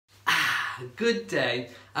Good day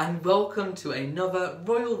and welcome to another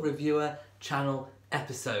Royal Reviewer channel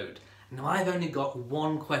episode. Now I've only got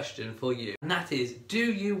one question for you, and that is, do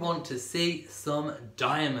you want to see some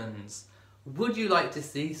diamonds? Would you like to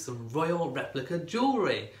see some royal replica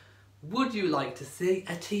jewellery? Would you like to see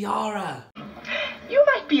a tiara? You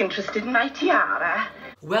might be interested in my tiara.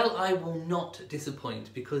 Well, I will not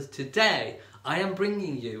disappoint, because today I am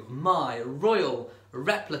bringing you my royal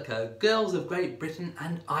replica Girls of Great Britain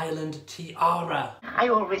and Ireland tiara. I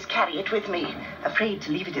always carry it with me, afraid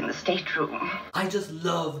to leave it in the stateroom. I just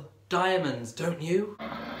love diamonds, don't you?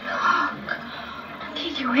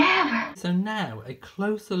 Did you ever? So now, a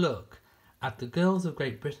closer look at the Girls of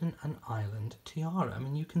Great Britain and Ireland tiara. I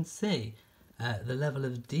mean, you can see the level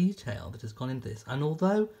of detail that has gone into this, and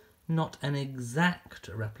although not an exact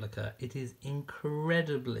replica, it is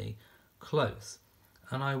incredibly close.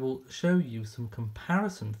 And I will show you some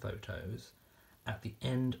comparison photos at the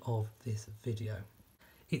end of this video.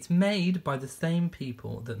 It's made by the same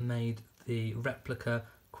people that made the replica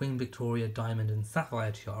Queen Victoria Diamond and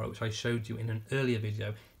Sapphire tiara, which I showed you in an earlier video.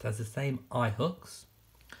 It has the same eye hooks,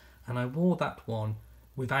 and I wore that one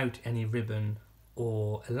without any ribbon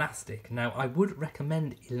or elastic. Now, I would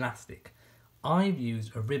recommend elastic. I've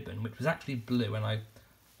used a ribbon which was actually blue, and I've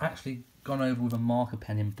actually gone over with a marker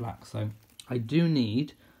pen in black, so I do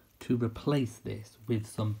need to replace this with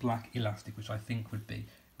some black elastic, which I think would be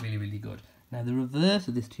really good. Now, the reverse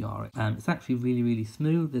of this tiara, it's actually really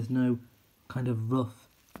smooth. There's no kind of rough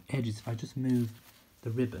edges. If I just move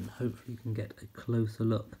the ribbon, hopefully you can get a closer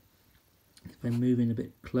look. If I move in a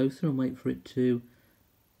bit closer and wait for it to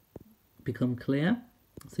become clear,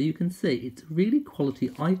 so you can see it's a really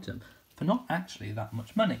quality item for not actually that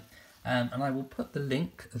much money. And I will put the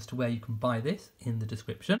link as to where you can buy this in the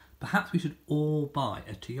description. Perhaps we should all buy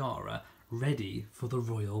a tiara ready for the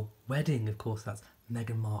royal wedding. Of course, that's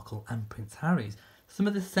Meghan Markle and Prince Harry's. Some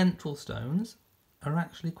of the central stones are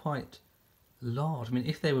actually quite large. I mean,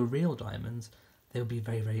 if they were real diamonds, they would be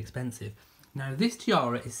very expensive. Now, this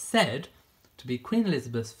tiara is said to be Queen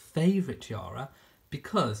Elizabeth's favourite tiara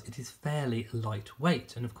because it is fairly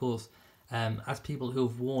lightweight. And of course, as people who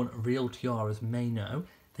have worn real tiaras may know,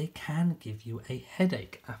 they can give you a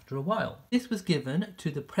headache after a while. This was given to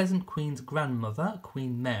the present Queen's grandmother,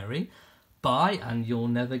 Queen Mary, by, and you'll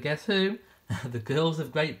never guess who, the Girls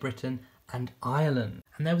of Great Britain and Ireland.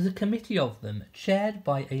 And there was a committee of them, chaired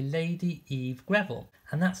by a Lady Eva Greville.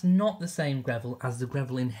 And that's not the same Greville as the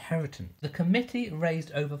Greville inheritance. The committee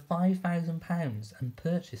raised over £5,000 and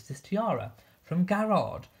purchased this tiara from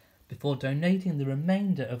Garrard before donating the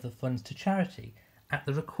remainder of the funds to charity at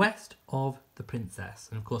the request of the princess.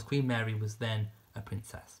 And of course, Queen Mary was then a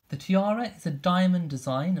princess. The tiara is a diamond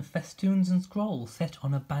design of festoons and scrolls set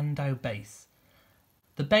on a bandeau base.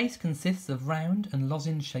 The base consists of round and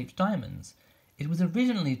lozenge-shaped diamonds. It was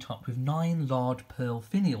originally topped with 9 large pearl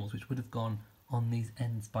finials, which would have gone on these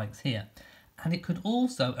end spikes here. And it could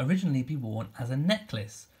also originally be worn as a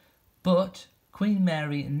necklace. But Queen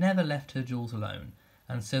Mary never left her jewels alone,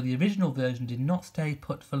 and so the original version did not stay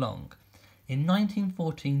put for long. In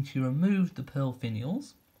 1914, she removed the pearl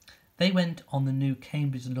finials. They went on the new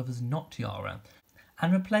Cambridge Lover's Knot tiara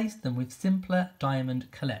and replaced them with simpler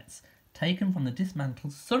diamond colettes taken from the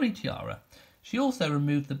dismantled Surrey tiara. She also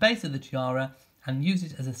removed the base of the tiara and used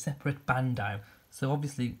it as a separate bandeau. So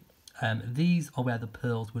obviously these are where the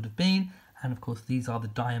pearls would have been, and of course these are the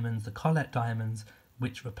diamonds, the collet diamonds,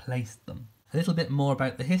 which replaced them. A little bit more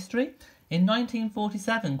about the history. In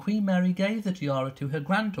 1947, Queen Mary gave the tiara to her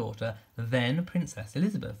granddaughter, then Princess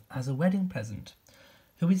Elizabeth, as a wedding present,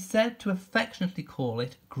 who is said to affectionately call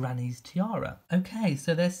it Granny's tiara. Okay,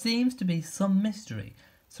 so there seems to be some mystery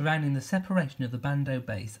surrounding the separation of the bandeau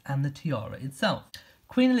base and the tiara itself.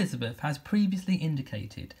 Queen Elizabeth has previously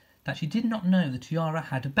indicated that she did not know the tiara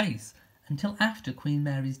had a base until after Queen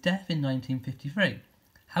Mary's death in 1953.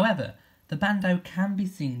 However, the bandeau can be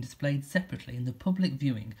seen displayed separately in the public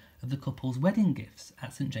viewing of the couple's wedding gifts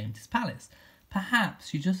at St James's Palace. Perhaps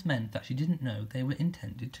she just meant that she didn't know they were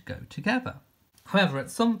intended to go together. However, at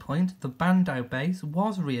some point, the bandeau base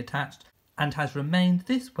was reattached and has remained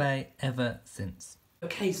this way ever since.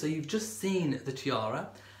 Okay, so you've just seen the tiara,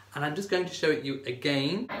 and I'm just going to show it you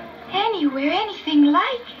again. Anywhere, anything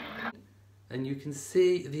like it. And you can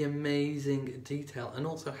see the amazing detail and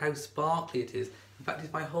also how sparkly it is. In fact,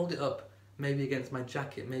 if I hold it up maybe against my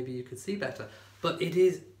jacket, maybe you could see better. But it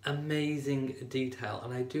is amazing detail,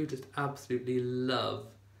 and I do just absolutely love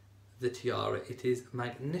the tiara. It is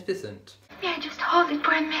magnificent. Yeah, just hold it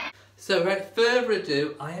for a minute. So without further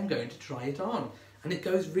ado, I am going to try it on. And it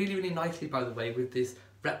goes really nicely, by the way, with this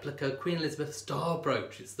replica Queen Elizabeth star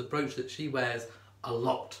brooch. It's the brooch that she wears a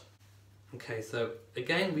lot. Okay, so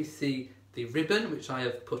again we see the ribbon which I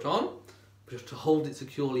have put on, just to hold it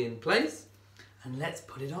securely in place. And let's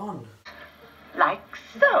put it on. Like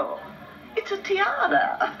so. It's a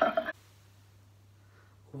tiara.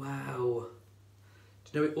 Wow.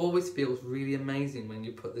 Do you know, it always feels really amazing when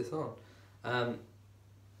you put this on.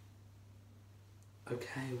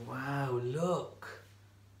 Okay, wow, look.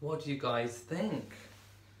 What do you guys think?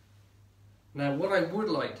 Now, what I would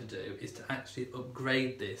like to do is to actually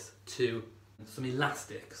upgrade this to some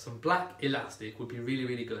elastic. Some black elastic would be really,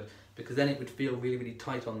 really good, because then it would feel really, really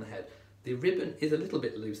tight on the head. The ribbon is a little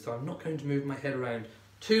bit loose, so I'm not going to move my head around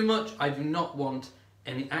too much. I do not want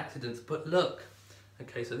any accidents, but look.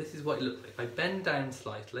 Okay, so this is what it looks like. If I bend down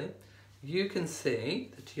slightly, you can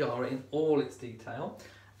see the tiara in all its detail,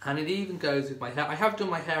 and it even goes with my hair. I have done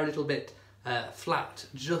my hair a little bit flat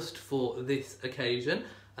just for this occasion,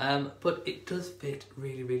 but it does fit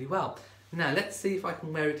really, really well. Now, let's see if I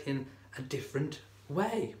can wear it in a different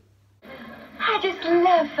way. I just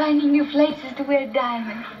love finding new places to wear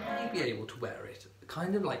diamonds. You'd be able to wear it,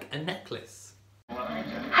 kind of like a necklace.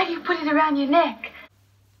 How do you put it around your neck?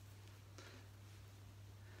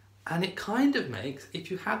 And it kind of makes, if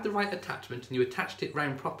you had the right attachment and you attached it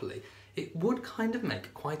round properly, it would kind of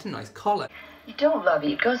make quite a nice collar. You don't,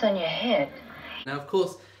 Lovey. It goes on your head. Now, of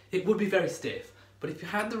course, it would be very stiff, but if you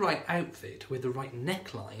had the right outfit with the right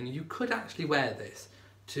neckline, you could actually wear this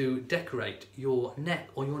to decorate your neck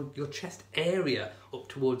or your chest area up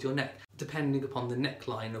towards your neck, depending upon the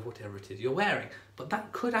neckline of whatever it is you're wearing. But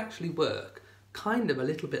that could actually work kind of a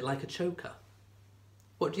little bit like a choker.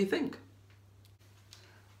 What do you think?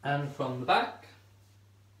 And from the back,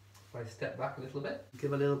 if I step back a little bit,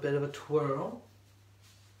 give a little bit of a twirl.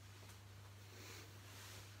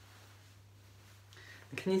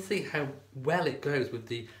 And can you see how well it goes with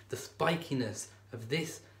the spikiness of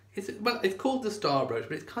this? Well, it's called the star brooch,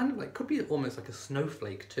 but it's kind of like, could be almost like a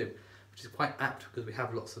snowflake too, which is quite apt because we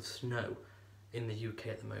have lots of snow in the UK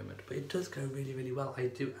at the moment. But it does go really, really well. I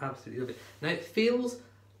do absolutely love it. Now, it feels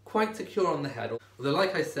quite secure on the head, although,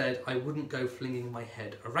 like I said, I wouldn't go flinging my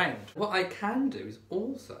head around. What I can do is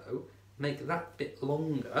also make that bit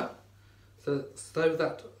longer, so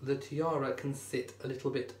that the tiara can sit a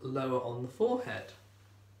little bit lower on the forehead,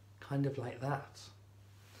 kind of like that.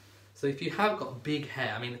 So if you have got big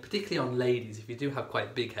hair, I mean, particularly on ladies, if you do have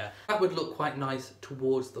quite big hair, that would look quite nice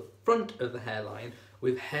towards the front of the hairline,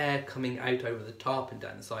 with hair coming out over the top and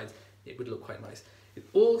down the sides. It would look quite nice. It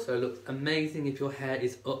also looks amazing if your hair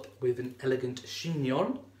is up with an elegant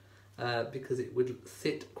chignon, because it would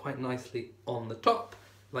sit quite nicely on the top,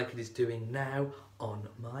 like it is doing now on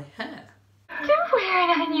my hair. Do wear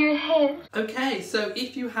it on your head. Okay, so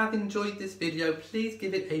if you have enjoyed this video, please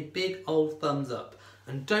give it a big old thumbs up.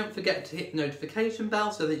 And don't forget to hit the notification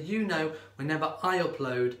bell so that you know whenever I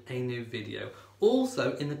upload a new video.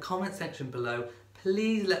 Also, in the comment section below,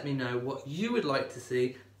 please let me know what you would like to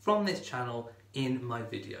see from this channel in my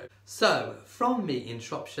video. So, from me in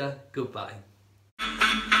Shropshire, goodbye.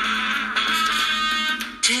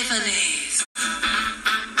 Tiffany's.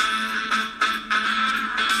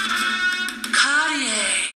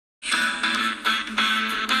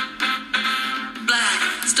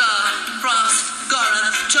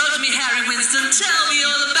 Tell me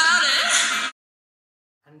all about it.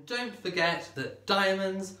 And don't forget that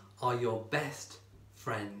diamonds are your best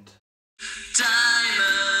friend. Diamonds,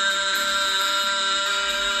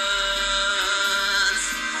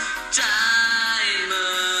 diamonds.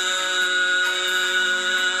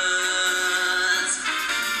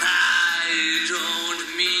 I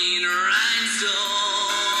don't mean rhinestones,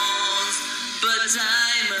 but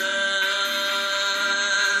diamonds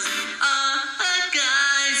are a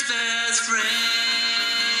guy's best friend.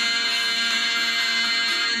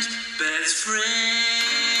 Best friend.